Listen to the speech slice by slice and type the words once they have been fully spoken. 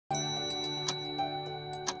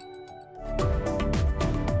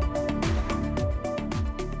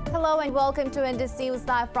Hello and welcome to Indus News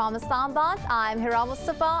Live from Islamabad. I'm Hira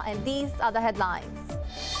Mustafa and these are the headlines.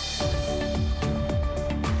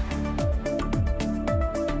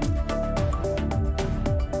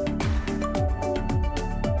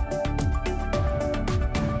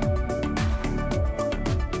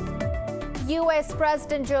 US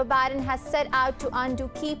President Joe Biden has set out to undo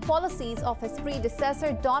key policies of his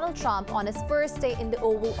predecessor Donald Trump on his first day in the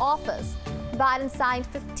Oval Office. Biden signed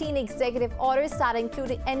 15 executive orders that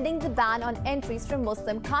included ending the ban on entries from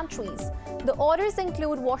Muslim countries. The orders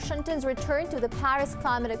include Washington's return to the Paris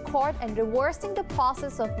Climate Accord and reversing the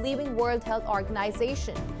process of leaving World Health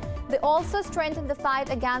Organization. They also strengthened the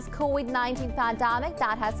fight against COVID-19 pandemic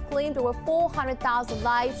that has claimed over 400,000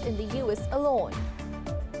 lives in the US alone.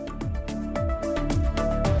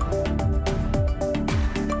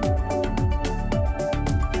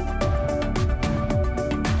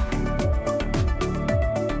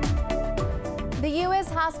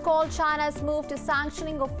 Has called China's move to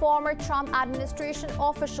sanctioning of former Trump administration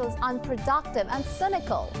officials unproductive and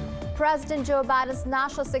cynical. President Joe Biden's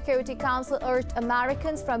National Security Council urged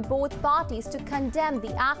Americans from both parties to condemn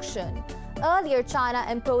the action. Earlier, China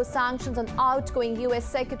imposed sanctions on outgoing U.S.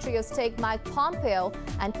 Secretary of State Mike Pompeo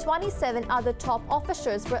and 27 other top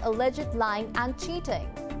officials for alleged lying and cheating.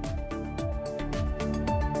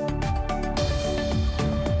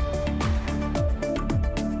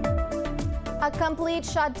 A complete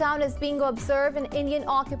shutdown is being observed in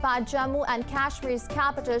Indian-occupied Jammu and Kashmir's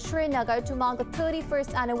capital Srinagar to mark the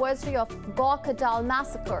 31st anniversary of Gorkhadal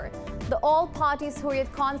massacre. The all-parties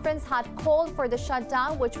Hurriyat conference had called for the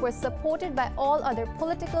shutdown, which was supported by all other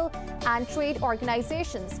political and trade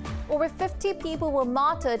organizations. Over 50 people were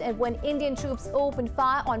martyred when Indian troops opened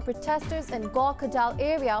fire on protesters in Gorkhadal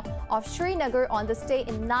area of Srinagar on this day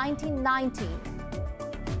in 1990.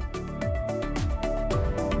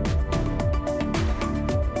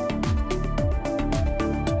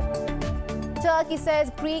 Turkey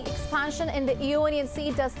says Greek expansion in the Ionian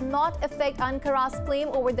Sea does not affect Ankara's claim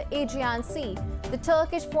over the Aegean Sea. The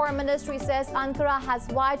Turkish Foreign Ministry says Ankara has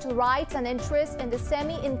vital rights and interests in the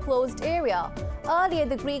semi-enclosed area. Earlier,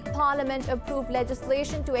 the Greek parliament approved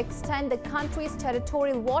legislation to extend the country's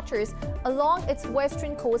territorial waters along its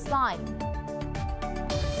western coastline.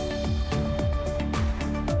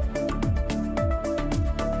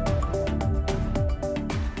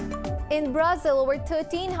 In Brazil, over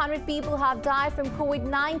 1,300 people have died from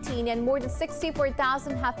COVID-19 and more than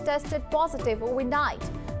 64,000 have tested positive overnight.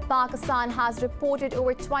 Pakistan has reported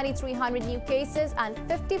over 2,300 new cases and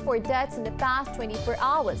 54 deaths in the past 24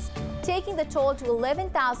 hours, taking the toll to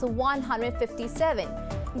 11,157.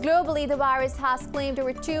 Globally, the virus has claimed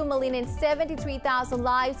over 2,073,000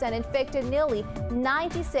 lives and infected nearly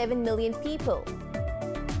 97 million people.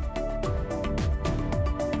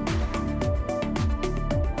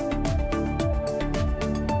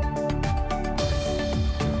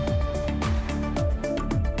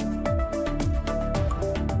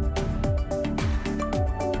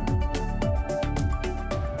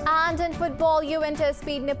 And in football, Juventus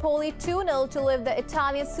beat Napoli 2-0 to lift the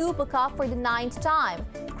Italian Super Cup for the 9th time.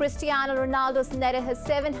 Cristiano Ronaldo netted his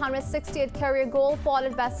 760th career goal,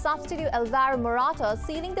 followed by substitute Alvaro Morata,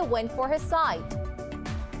 sealing the win for his side.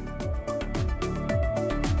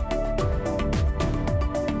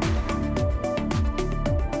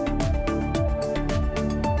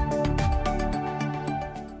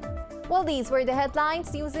 Well, these were the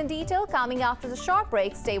headlines. News in detail coming after the short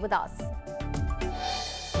break. Stay with us.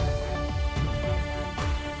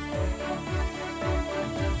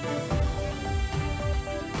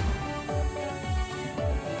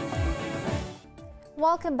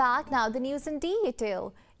 Welcome back. Now the news in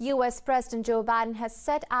detail. U.S. President Joe Biden has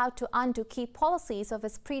set out to undo key policies of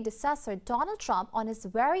his predecessor Donald Trump on his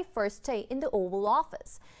very first day in the Oval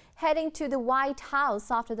Office. Heading to the White House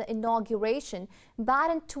after the inauguration,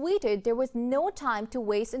 Biden tweeted there was no time to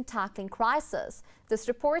waste in tackling crisis. This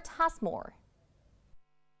report has more.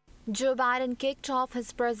 Joe Biden kicked off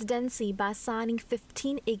his presidency by signing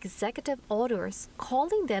 15 executive orders,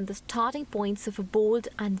 calling them the starting points of a bold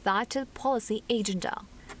and vital policy agenda.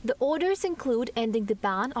 The orders include ending the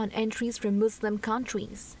ban on entries from Muslim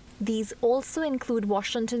countries. These also include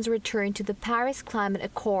Washington's return to the Paris Climate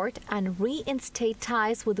Accord and reinstate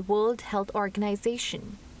ties with the World Health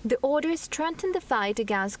Organization. The orders strengthen the fight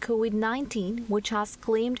against COVID-19, which has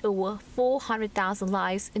claimed over 400,000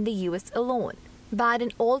 lives in the U.S. alone.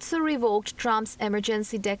 Biden also revoked Trump's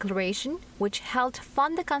emergency declaration, which helped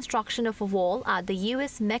fund the construction of a wall at the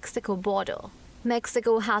U.S.-Mexico border.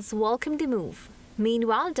 Mexico has welcomed the move.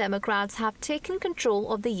 Meanwhile, Democrats have taken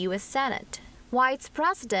control of the U.S. Senate. Vice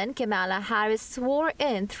President Kamala Harris swore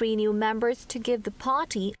in 3 new members to give the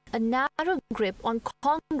party a narrow grip on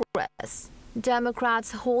Congress.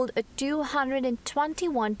 Democrats hold a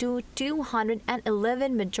 221 to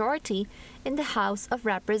 211 majority in the House of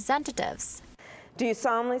Representatives. Do you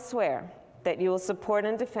solemnly swear that you will support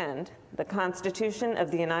and defend the Constitution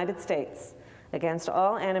of the United States against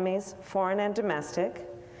all enemies, foreign and domestic,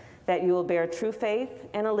 that you will bear true faith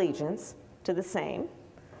and allegiance to the same,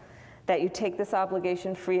 that you take this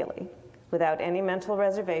obligation freely, without any mental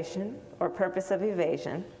reservation or purpose of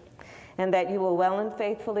evasion, and that you will well and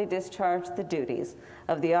faithfully discharge the duties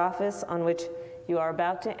of the office on which you are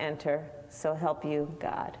about to enter, so help you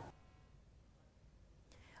God.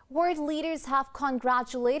 World leaders have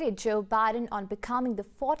congratulated Joe Biden on becoming the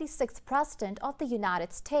 46th President of the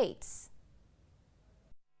United States.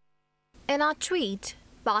 In a tweet,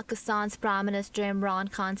 Pakistan's Prime Minister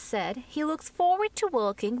Imran Khan said he looks forward to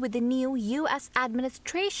working with the new U.S.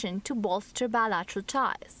 administration to bolster bilateral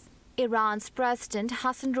ties. Iran's President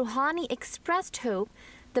Hassan Rouhani expressed hope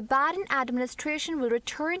the Biden administration will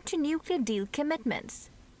return to nuclear deal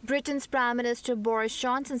commitments. Britain's Prime Minister Boris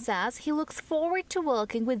Johnson says he looks forward to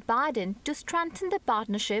working with Biden to strengthen the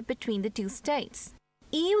partnership between the two states.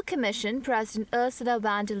 EU Commission President Ursula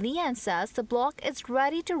von der Leyen says the bloc is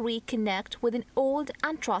ready to reconnect with an old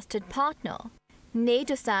and trusted partner.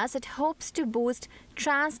 NATO says it hopes to boost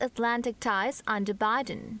transatlantic ties under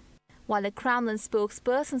Biden, while a Kremlin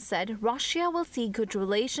spokesperson said Russia will see good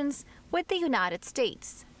relations with the United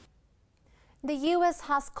States. The U.S.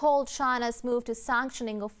 has called China's move to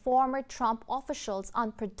sanctioning of former Trump officials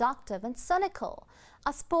unproductive and cynical.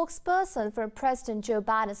 A spokesperson for President Joe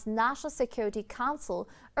Biden's National Security Council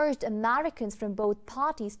urged Americans from both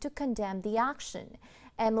parties to condemn the action.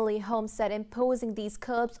 Emily Holmes said imposing these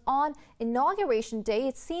curbs on Inauguration Day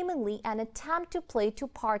is seemingly an attempt to play to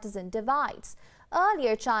partisan divides.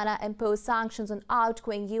 Earlier, China imposed sanctions on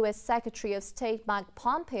outgoing U.S. Secretary of State Mike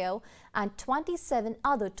Pompeo and 27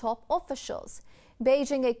 other top officials.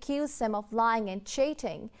 Beijing accused him of lying and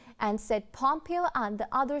cheating and said Pompeo and the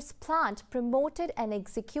others planned, promoted and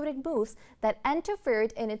executed moves that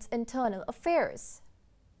interfered in its internal affairs.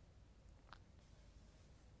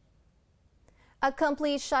 A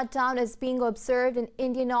complete shutdown is being observed in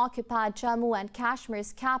Indian-occupied Jammu and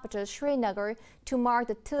Kashmir's capital Srinagar to mark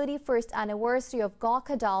the 31st anniversary of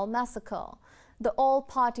Gorkhadal massacre. The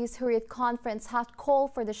all-parties Hurriyat Conference had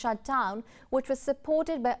called for the shutdown, which was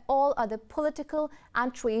supported by all other political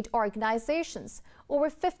and trade organizations. Over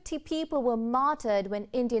 50 people were martyred when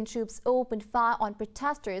Indian troops opened fire on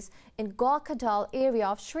protesters in Gorkhadal area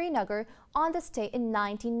of Srinagar on this day in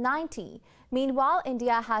 1990. Meanwhile,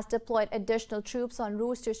 India has deployed additional troops en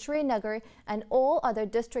route to Srinagar and all other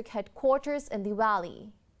district headquarters in the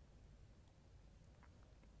valley.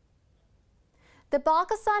 The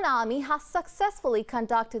Pakistan Army has successfully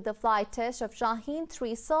conducted the flight test of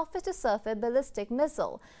Shaheen-3 surface-to-surface ballistic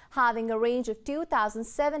missile, having a range of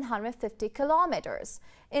 2,750 kilometers.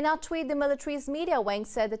 In a tweet, the military's media wing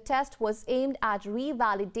said the test was aimed at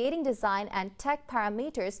revalidating design and tech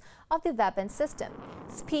parameters of the weapon system.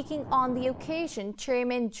 Speaking on the occasion,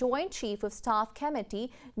 Chairman Joint Chief of Staff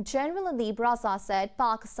Committee General Alib Raza said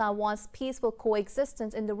Pakistan wants peaceful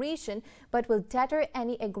coexistence in the region but will deter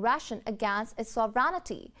any aggression against its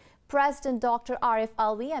sovereignty. President Dr. Arif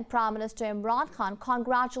Alvi and Prime Minister Imran Khan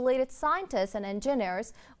congratulated scientists and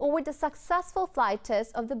engineers over the successful flight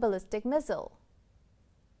test of the ballistic missile.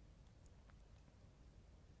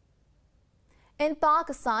 In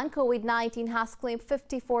Pakistan, COVID-19 has claimed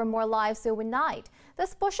 54 more lives overnight.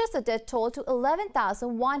 This pushes the death toll to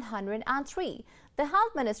 11,103. The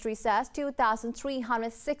Health Ministry says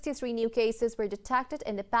 2,363 new cases were detected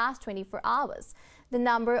in the past 24 hours. The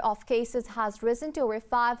number of cases has risen to over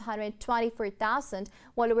 524,000,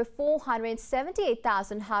 while over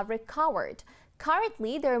 478,000 have recovered.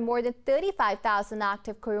 Currently, there are more than 35,000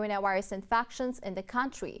 active coronavirus infections in the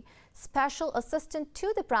country. Special Assistant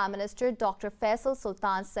to the Prime Minister, Dr. Faisal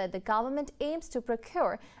Sultan, said the government aims to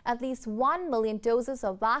procure at least 1 million doses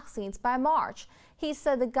of vaccines by March. He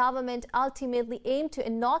said the government ultimately aimed to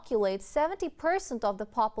inoculate 70% of the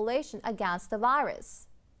population against the virus.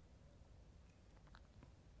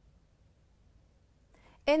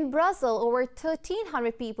 In Brazil, over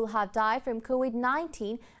 1,300 people have died from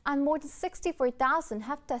COVID-19 and more than 64,000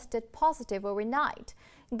 have tested positive overnight.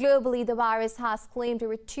 Globally, the virus has claimed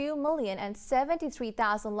over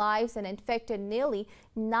 2,073,000 lives and infected nearly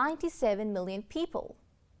 97 million people.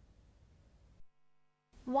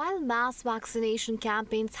 While mass vaccination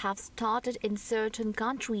campaigns have started in certain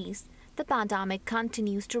countries, the pandemic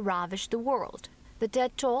continues to ravage the world. The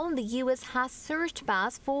death toll in the U.S. has surged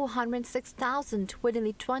past 406,000 with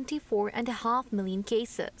nearly 24.5 million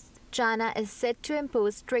cases. China is set to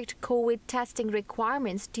impose strict COVID testing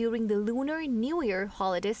requirements during the Lunar New Year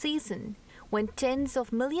holiday season, when tens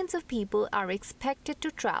of millions of people are expected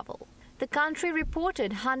to travel. The country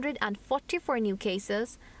reported 144 new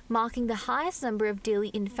cases, marking the highest number of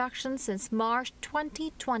daily infections since March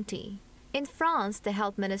 2020. In France, the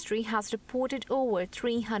health ministry has reported over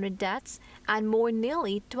 300 deaths and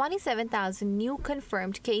nearly 27,000 new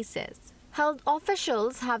confirmed cases. Health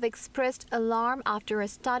officials have expressed alarm after a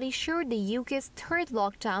study showed the UK's third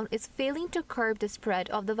lockdown is failing to curb the spread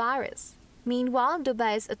of the virus. Meanwhile,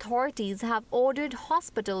 Dubai's authorities have ordered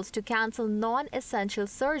hospitals to cancel non-essential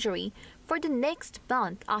surgery for the next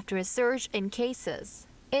month after a surge in cases.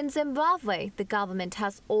 In Zimbabwe, the government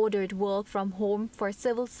has ordered work from home for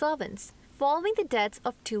civil servants, following the deaths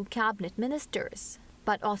of 2 cabinet ministers.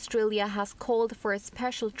 But Australia has called for a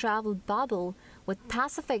special travel bubble with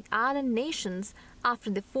Pacific Island nations after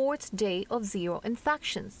the 4th day of zero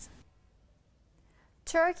infections.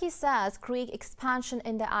 Turkey says Greek expansion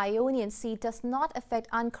in the Ionian Sea does not affect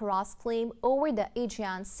Ankara's claim over the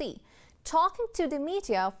Aegean Sea. Talking to the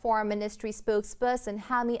media, Foreign Ministry spokesperson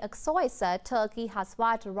Hami Aksoy said Turkey has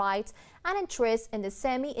vital rights and interests in the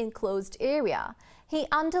semi-enclosed area. He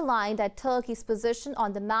underlined that Turkey's position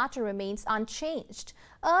on the matter remains unchanged.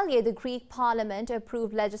 Earlier, the Greek parliament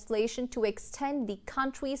approved legislation to extend the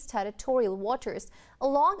country's territorial waters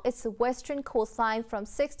along its western coastline from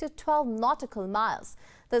 6 to 12 nautical miles.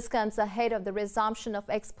 This comes ahead of the resumption of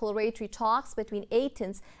exploratory talks between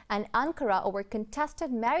Athens and Ankara over contested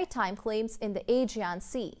maritime claims in the Aegean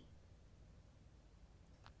Sea.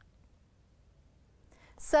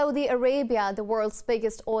 Saudi Arabia, the world's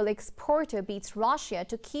biggest oil exporter, beats Russia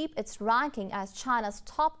to keep its ranking as China's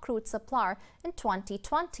top crude supplier in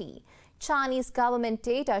 2020. Chinese government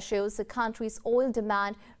data shows the country's oil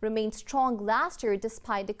demand remained strong last year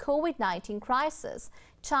despite the COVID-19 crisis.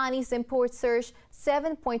 Chinese imports surged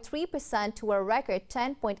 7.3% to a record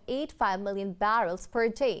 10.85 million barrels per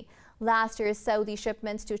day. Last year's Saudi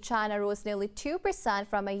shipments to China rose nearly 2%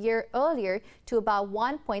 from a year earlier to about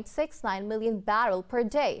 1.69 million barrels per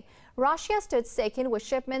day. Russia stood second with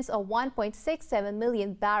shipments of 1.67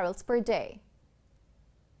 million barrels per day.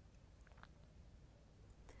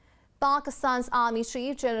 Pakistan's Army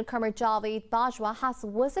Chief General Qamar Javed Bajwa has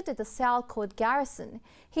visited the Sialkot garrison.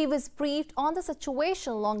 He was briefed on the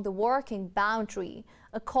situation along the working boundary.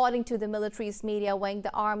 According to the military's media wing,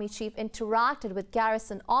 the Army Chief interacted with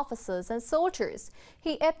garrison officers and soldiers.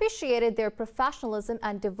 He appreciated their professionalism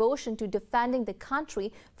and devotion to defending the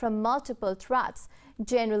country from multiple threats.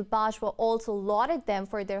 General Bajwa also lauded them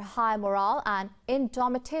for their high morale and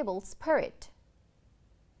indomitable spirit.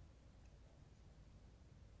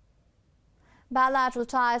 Bilateral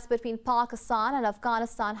ties between Pakistan and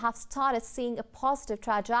Afghanistan have started seeing a positive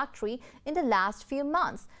trajectory in the last few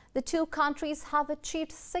months. The two countries have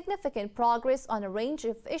achieved significant progress on a range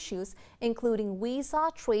of issues, including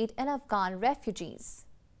visa, trade, and Afghan refugees.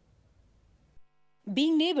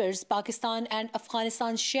 Being neighbors, Pakistan and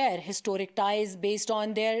Afghanistan share historic ties based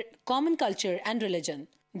on their common culture and religion.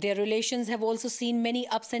 Their relations have also seen many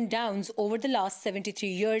ups and downs over the last 73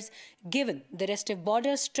 years, given the restive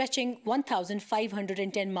border stretching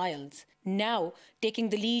 1,510 miles. Now, taking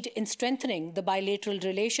the lead in strengthening the bilateral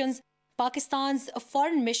relations, Pakistan's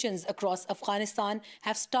foreign missions across Afghanistan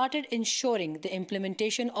have started ensuring the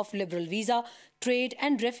implementation of liberal visa, trade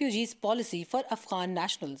and refugees policy for Afghan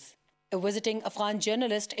nationals. A visiting Afghan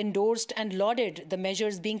journalist endorsed and lauded the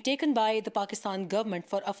measures being taken by the Pakistan government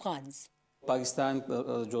for Afghans. Pakistan's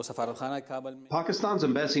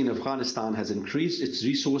embassy in Afghanistan has increased its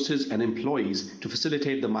resources and employees to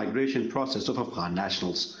facilitate the migration process of Afghan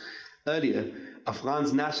nationals. Earlier,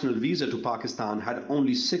 Afghan's national visa to Pakistan had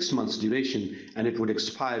only 6 months duration and it would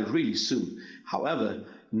expire really soon. However,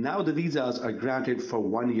 now the visas are granted for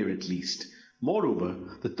 1 year at least. Moreover,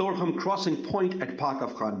 the Torkham crossing point at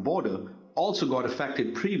Pak-Afghan border also got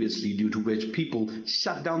affected previously, due to which people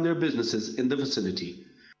shut down their businesses in the vicinity.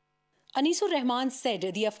 Anisur Rahman said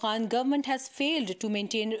the Afghan government has failed to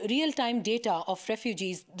maintain real-time data of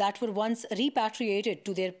refugees that were once repatriated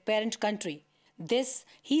to their parent country. This,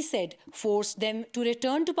 he said, forced them to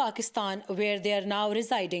return to Pakistan, where they are now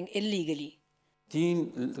residing illegally.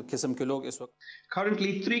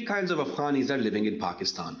 Currently, 3 kinds of Afghanis are living in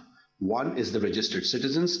Pakistan. One is the registered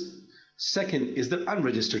citizens. Second is the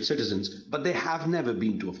unregistered citizens, but they have never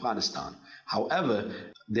been to Afghanistan. However,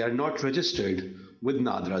 they are not registered with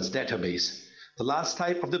NADRA's database. The last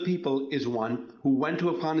type of the people is one who went to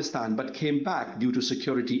Afghanistan but came back due to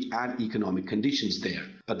security and economic conditions there.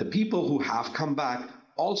 But the people who have come back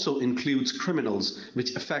also includes criminals,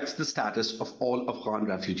 which affects the status of all Afghan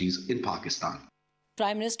refugees in Pakistan.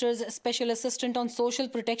 Prime Minister's Special Assistant on Social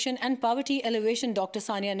Protection and Poverty Alleviation, Dr.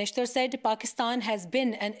 Sania Nishtar, said Pakistan has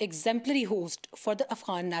been an exemplary host for the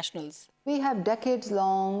Afghan nationals. We have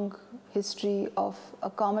decades-long history of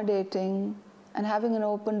accommodating and having an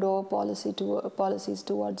open door policies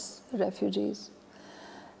towards refugees.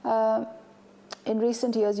 In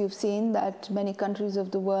recent years, you've seen that many countries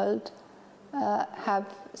of the world have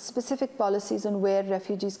specific policies on where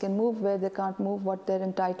refugees can move, where they can't move, what their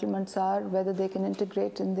entitlements are, whether they can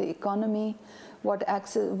integrate in the economy, what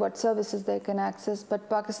services they can access. But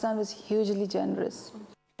Pakistan was hugely generous.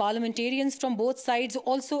 Parliamentarians from both sides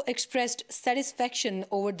also expressed satisfaction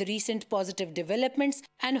over the recent positive developments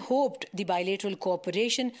and hoped the bilateral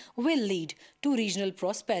cooperation will lead to regional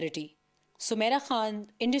prosperity. Sumaira Khan,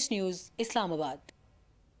 Indus News, Islamabad.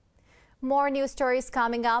 More news stories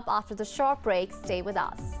coming up after the short break. Stay with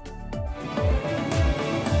us.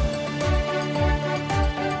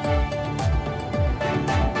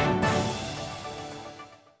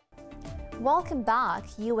 Welcome back.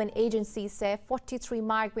 UN agencies say 43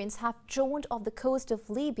 migrants have drowned off the coast of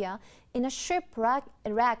Libya in a shipwreck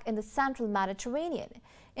in the central Mediterranean.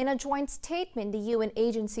 In a joint statement, the UN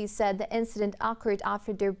agency said the incident occurred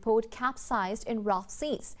after their boat capsized in rough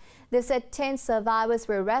seas. They said 10 survivors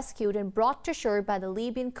were rescued and brought to shore by the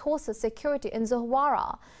Libyan Coastal Security in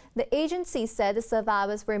Zouara. The agency said the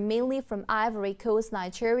survivors were mainly from Ivory Coast,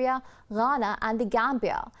 Nigeria, Ghana, and the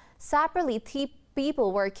Gambia. Separately, 3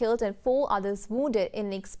 people were killed and 4 others wounded in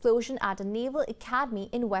an explosion at a naval academy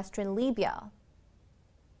in western Libya.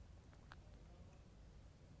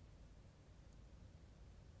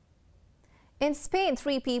 In Spain,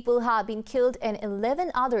 3 people have been killed and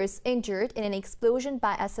 11 others injured in an explosion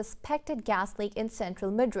by a suspected gas leak in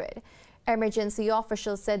central Madrid. Emergency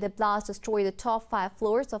officials said the blast destroyed the top 5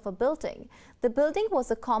 floors of a building. The building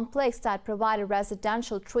was a complex that provided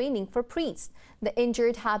residential training for priests. The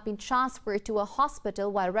injured have been transferred to a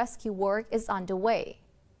hospital while rescue work is underway.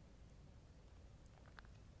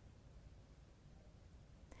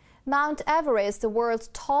 Mount Everest, the world's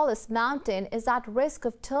tallest mountain, is at risk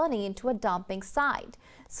of turning into a dumping site.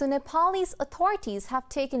 So Nepalese authorities have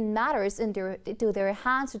taken matters into their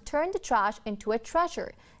hands to turn the trash into a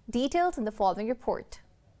treasure. Details in the following report.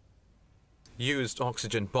 Used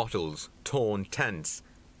oxygen bottles, torn tents,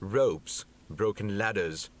 ropes, broken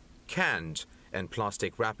ladders, cans and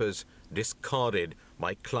plastic wrappers discarded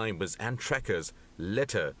by climbers and trekkers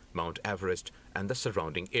litter Mount Everest and the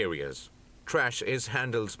surrounding areas. Trash is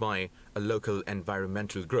handled by a local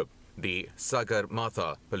environmental group, the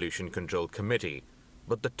Sagarmatha Pollution Control Committee.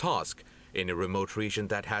 But the task in a remote region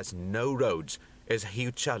that has no roads is a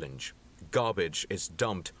huge challenge. Garbage is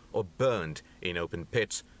dumped or burned in open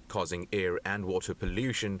pits, causing air and water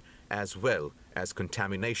pollution as well as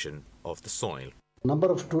contamination of the soil.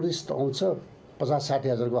 Number of tourists also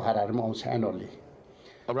 50-60,000 को हाराहारीमा आउँछ annually.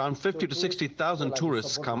 Around 50 to 60,000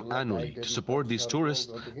 tourists come annually. To support these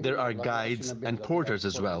tourists, there are guides and porters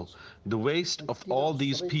as well. The waste of all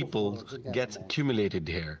these people gets accumulated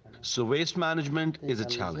here. So waste management is a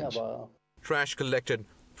challenge. Trash collected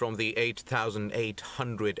from the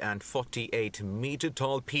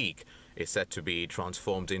 8,848-meter-tall peak is said to be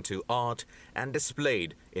transformed into art and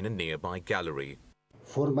displayed in a nearby gallery.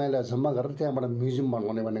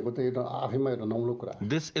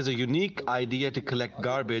 This is a unique idea to collect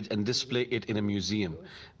garbage and display it in a museum.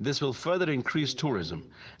 This will further increase tourism.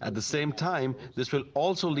 At the same time, this will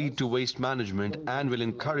also lead to waste management and will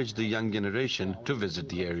encourage the young generation to visit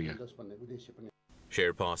the area.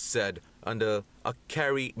 Sherpas said under a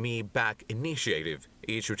Carry Me Back initiative,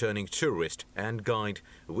 each returning tourist and guide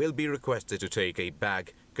will be requested to take a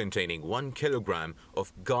bag containing 1 kilogram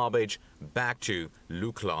of garbage back to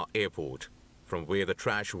Lukla Airport, from where the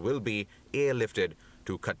trash will be airlifted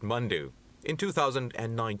to Kathmandu. In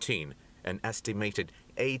 2019, an estimated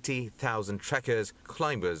 80,000 trekkers,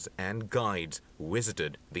 climbers and guides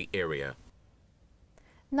visited the area.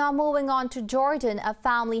 Now moving on to Jordan, a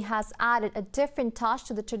family has added a different touch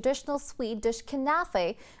to the traditional sweet dish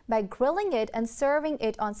kanafe by grilling it and serving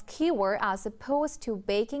it on skewer as opposed to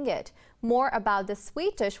baking it. More about the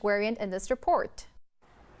sweet dish variant in this report.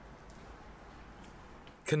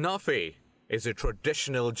 Kanafe is a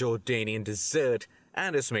traditional Jordanian dessert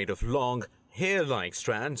and is made of long, hair-like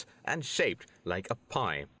strands and shaped like a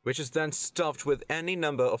pie, which is then stuffed with any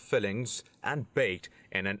number of fillings and baked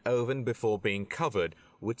in an oven before being covered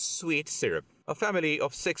with sweet syrup. A family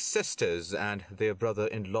of 6 sisters and their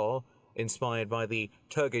brother-in-law inspired by the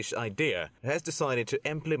Turkish idea, has decided to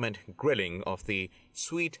implement grilling of the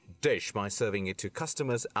sweet dish by serving it to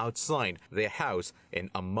customers outside their house in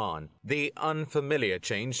Amman. The unfamiliar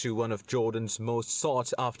change to one of Jordan's most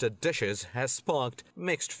sought-after dishes has sparked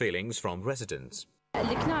mixed feelings from residents.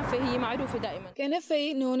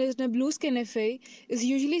 Kanafe, known as Nablus kanafe, is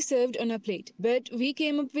usually served on a plate, but we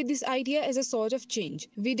came up with this idea as a sort of change.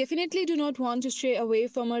 We definitely do not want to stray away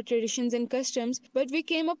from our traditions and customs, but we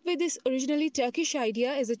came up with this originally Turkish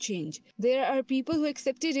idea as a change. There are people who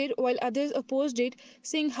accepted it while others opposed it,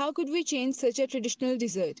 saying how could we change such a traditional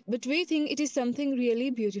dessert? But we think it is something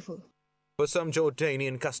really beautiful. For some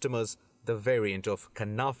Jordanian customers, the variant of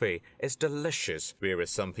kanafe is delicious,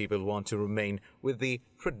 whereas some people want to remain with the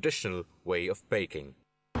traditional way of baking.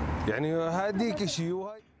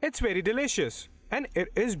 It's very delicious and it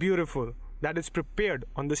is beautiful that it's prepared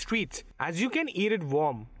on the streets, as you can eat it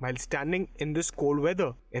warm while standing in this cold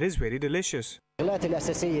weather. It is very delicious.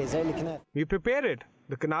 We prepare it,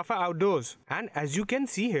 the kanafa, outdoors, and as you can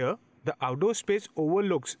see here, the outdoor space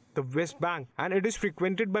overlooks the West Bank and it is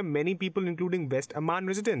frequented by many people, including West Amman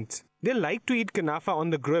residents. They like to eat kanafa on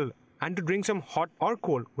the grill and to drink some hot or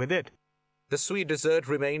cold with it. The sweet dessert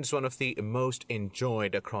remains one of the most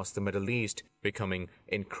enjoyed across the Middle East, becoming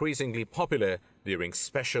increasingly popular during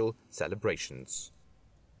special celebrations.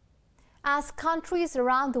 As countries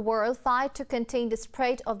around the world fight to contain the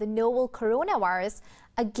spread of the novel coronavirus,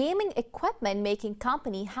 a gaming equipment making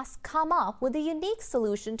company has come up with a unique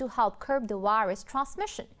solution to help curb the virus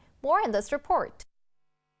transmission. More in this report.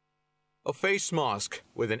 A face mask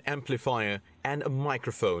with an amplifier and a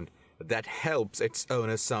microphone that helps its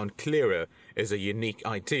owner sound clearer is a unique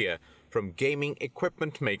idea from gaming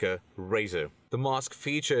equipment maker Razer. The mask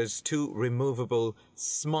features two removable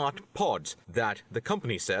smart pods that the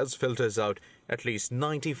company says filters out at least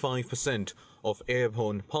 95% of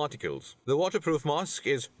airborne particles. The waterproof mask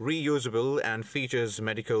is reusable and features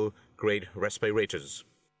medical-grade respirators.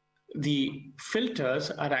 The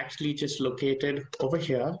filters are actually just located over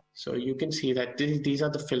here. So you can see that these are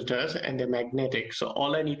the filters and they're magnetic. So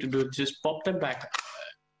all I need to do is just pop them back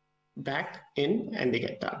in and they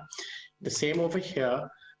get done. The same over here,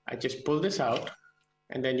 I just pull this out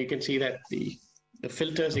and then you can see that the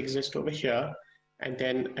filters exist over here, and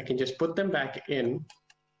then I can just put them back in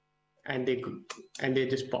and they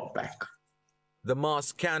just pop back. The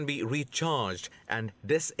mask can be recharged and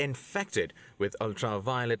disinfected with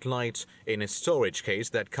ultraviolet lights in a storage case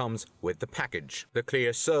that comes with the package. The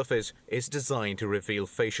clear surface is designed to reveal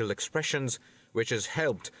facial expressions, which is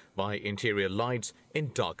helped by interior lights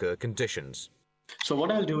in darker conditions. So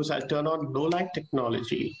what I'll do is I'll turn on low light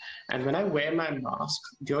technology, and when I wear my mask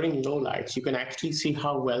during low lights, you can actually see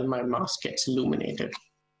how well my mask gets illuminated.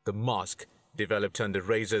 The mask, developed under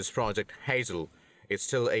Razer's Project Hazel, is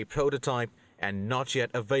still a prototype and not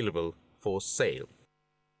yet available for sale.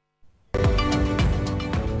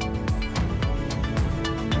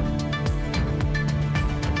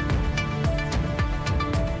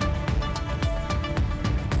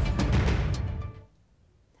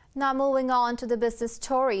 Now moving on to the business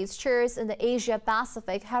stories, shares in the Asia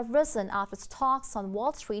Pacific have risen after stocks on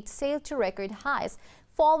Wall Street sailed to record highs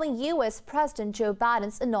following U.S. President Joe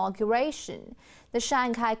Biden's inauguration. The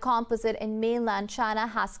Shanghai Composite in mainland China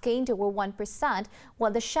has gained over 1%,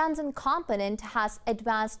 while the Shenzhen Component has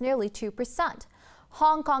advanced nearly 2%.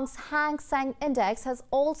 Hong Kong's Hang Seng Index has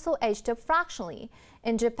also edged up fractionally.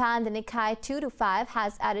 In Japan, the Nikkei 225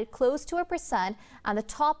 has added close to 1% and the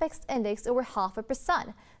Topix Index over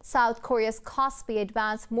 0.5%. South Korea's Kospi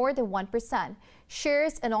advanced more than 1%.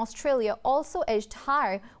 Shares in Australia also edged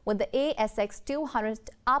higher, with the ASX 200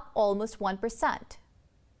 up almost 1%.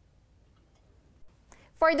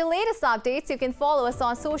 For the latest updates, you can follow us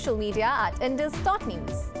on social media at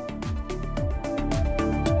Indus.News.